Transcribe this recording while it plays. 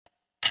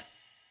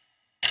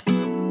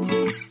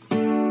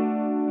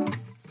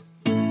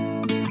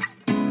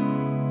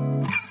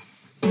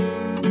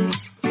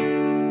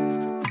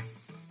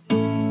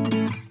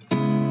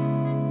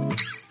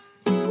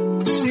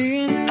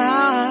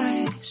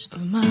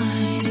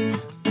mine.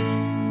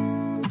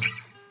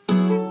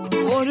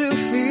 What do you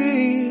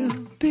feel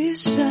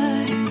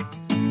beside?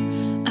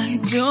 I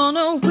don't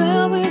know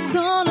where we're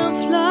gonna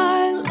fly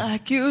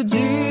like you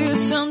did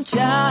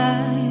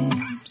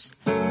sometimes.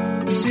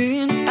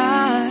 Seeing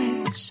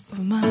eyes of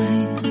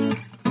mine.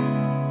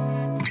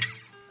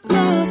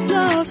 Love,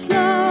 love,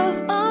 love,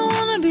 I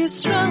wanna be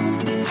strong,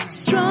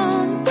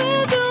 strong.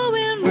 We're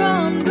doing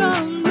wrong,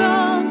 wrong,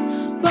 wrong,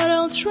 but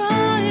I'll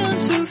try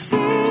to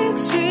fix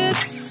it.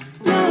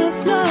 Love,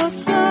 love,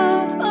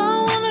 love, I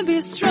wanna be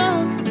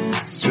strong,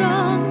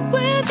 strong.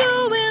 We're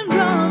doing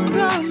wrong,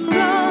 wrong,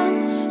 wrong,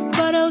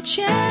 but I'll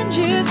change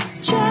it,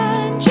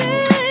 change it.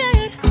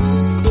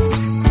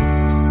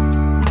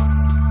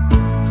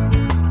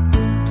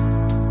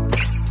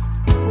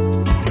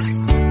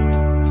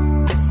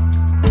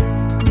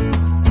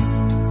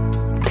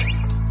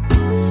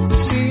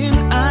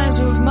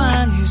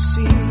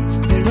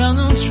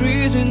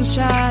 Trees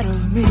inside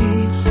of me.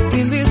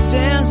 In this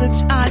desert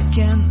I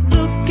can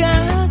look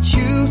at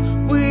you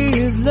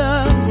with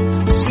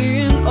love.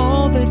 Seeing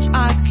all that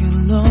I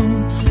can learn.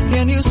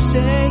 Can you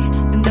stay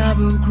and I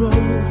will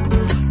grow?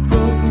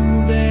 Grow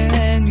the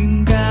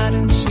hanging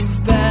gardens of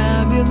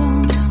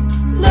Babylon.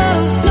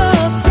 Love,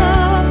 love,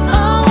 love,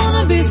 I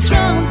wanna be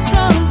strong,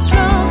 strong,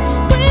 strong.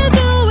 We're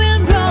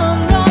doing wrong,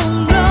 wrong,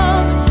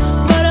 wrong,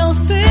 but I'll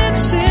fix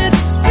it,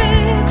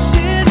 fix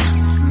it.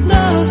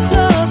 Love,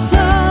 love,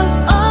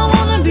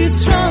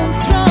 strong,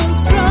 strong,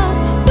 strong.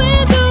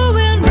 We're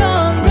doing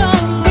wrong,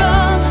 wrong,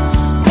 wrong,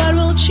 but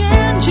we'll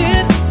change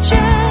it,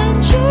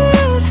 change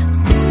it.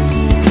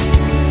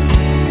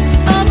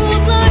 I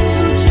would like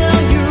to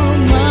tell you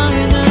my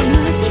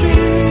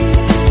mysteries.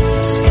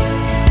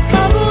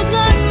 I would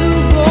like to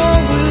go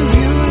with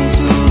you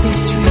to the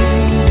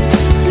street.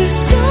 Please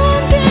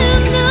don't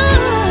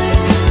deny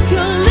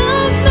your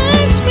love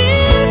makes me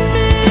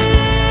feel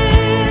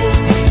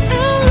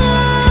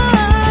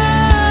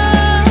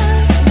alive.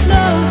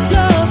 Love,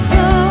 love,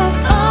 love,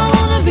 I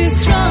wanna be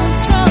strong,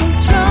 strong,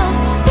 strong.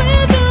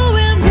 We're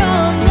doing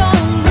wrong,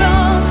 wrong,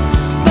 wrong,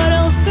 but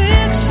I'll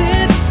fix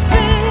it,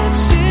 fix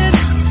it.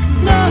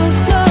 Love,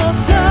 love,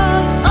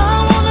 love, I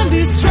wanna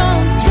be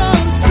strong,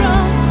 strong,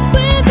 strong.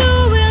 We're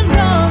doing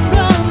wrong,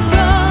 wrong,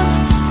 wrong,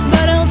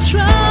 but I'll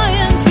try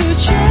to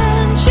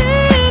change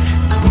it.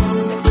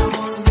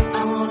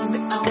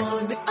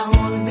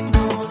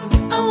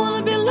 I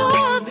wanna be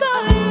loved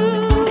by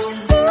you.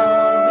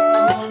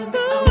 Loved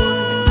by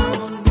you.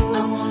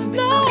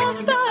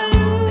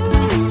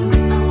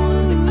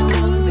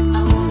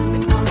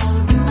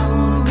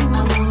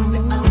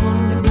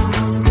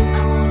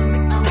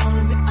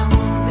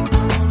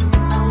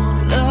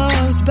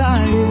 Loved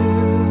by you.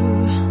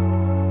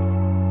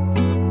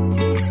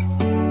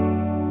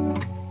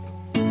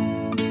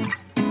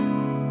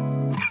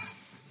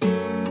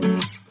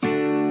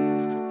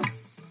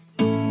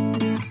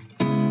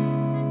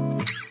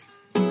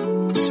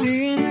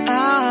 Seeing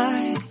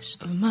eyes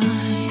of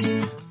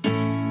mine.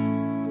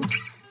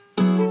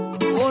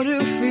 What do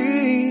you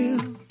feel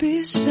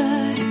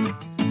beside?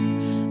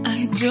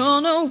 I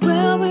don't know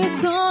where we're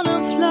gonna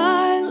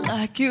fly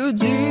like you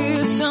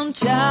did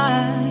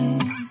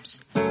sometimes.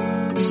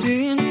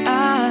 Seeing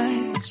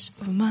eyes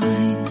of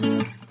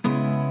mine.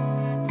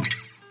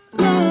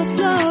 Love,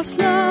 love,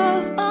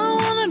 love, I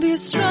wanna be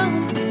strong,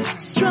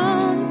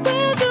 strong.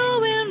 We're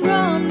doing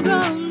wrong,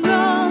 wrong,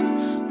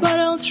 wrong, but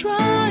I'll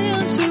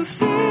try to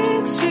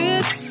fix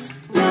it.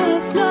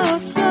 Love,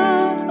 love,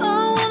 love,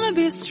 I wanna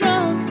be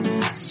strong,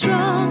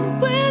 strong.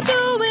 We're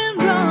doing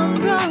wrong,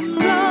 wrong,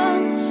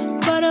 wrong,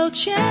 but I'll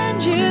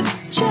change it,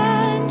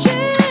 change it.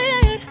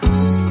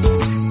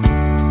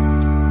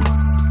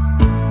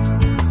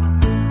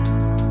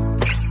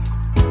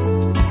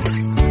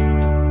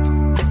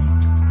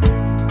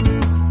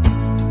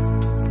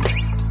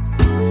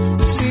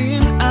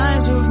 Seeing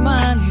eyes of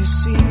mine, you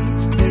see,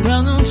 there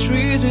are no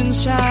trees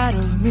inside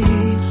of me.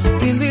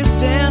 In this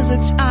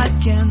desert I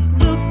can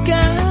look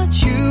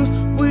at you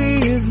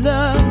with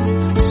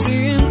love.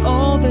 Seeing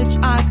all that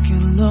I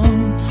can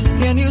learn.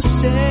 Can you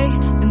stay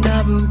and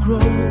I will grow?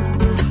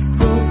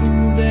 Grow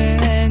the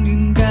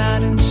hanging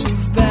gardens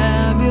of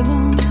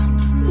Babylon.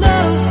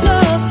 Love,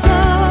 love,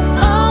 love,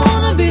 I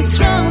wanna be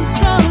strong,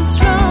 strong,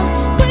 strong.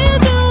 We're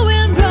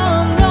doing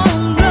wrong,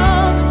 wrong,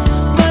 wrong,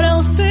 but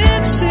I'll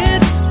fix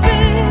it,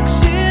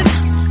 fix it.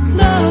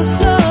 Love,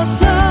 love,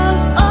 love,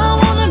 I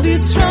wanna be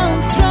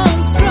strong, strong,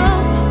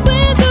 strong.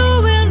 We're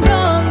doing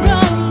wrong,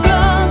 wrong,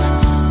 wrong,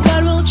 but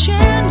we'll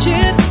change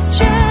it,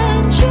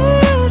 change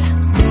it.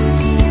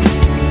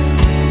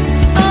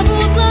 I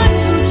would like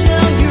to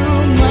tell you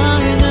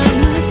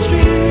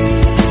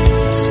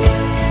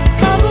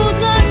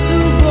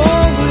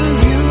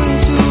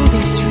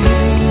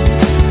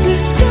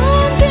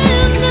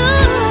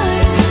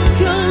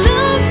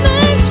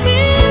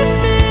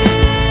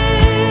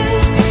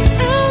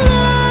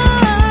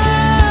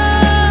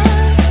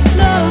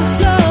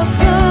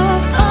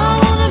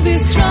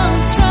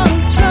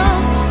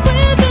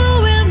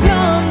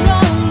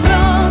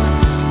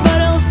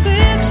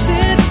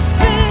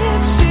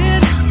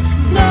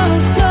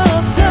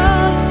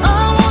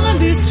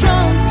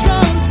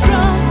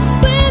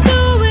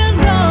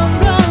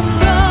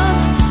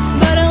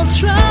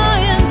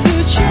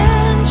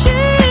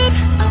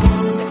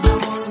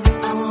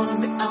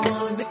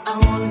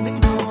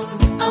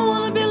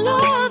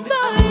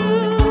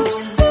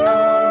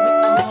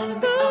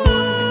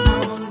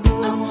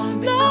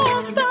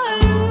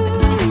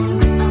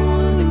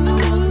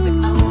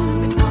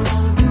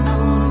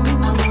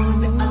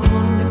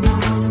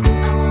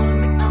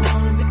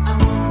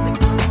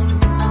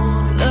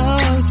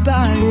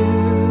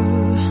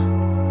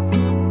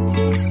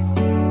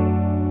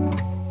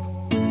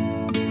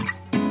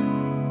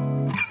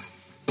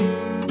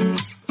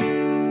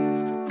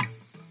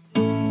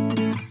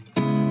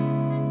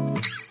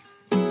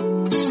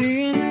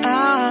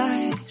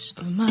eyes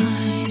of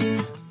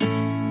mine.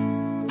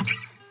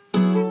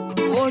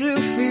 What do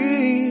you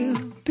feel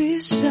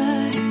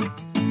beside?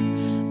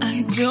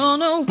 I don't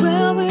know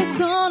where we're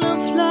gonna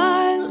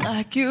fly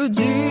like you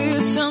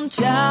did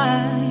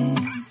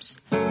sometimes.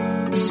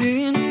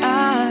 Seeing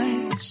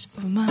eyes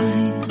of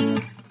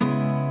mine.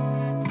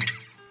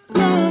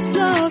 Love,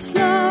 love,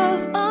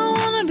 love, I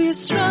wanna be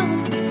strong,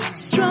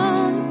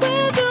 strong.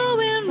 We're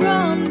doing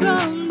wrong,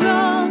 wrong,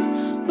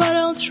 wrong, but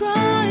I'll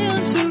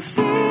try to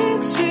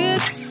fix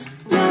it.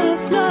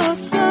 Love,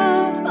 love,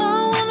 love,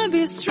 I wanna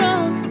be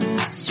strong,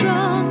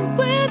 strong.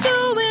 We're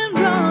doing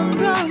wrong,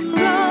 wrong,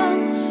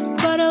 wrong,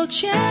 but I'll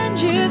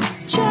change it,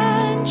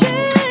 change it.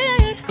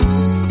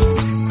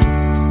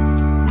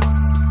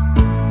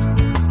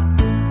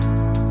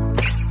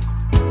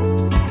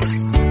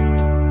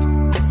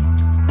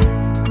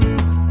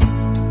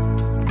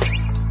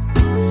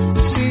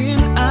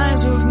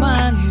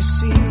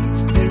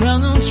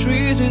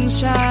 Trees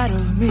inside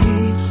of me.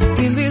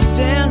 In this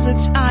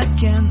desert I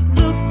can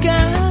look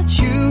at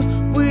you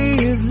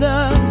with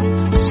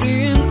love.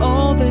 Seeing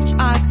all that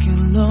I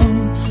can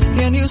learn.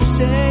 Can you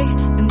stay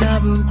and I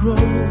will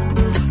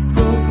grow?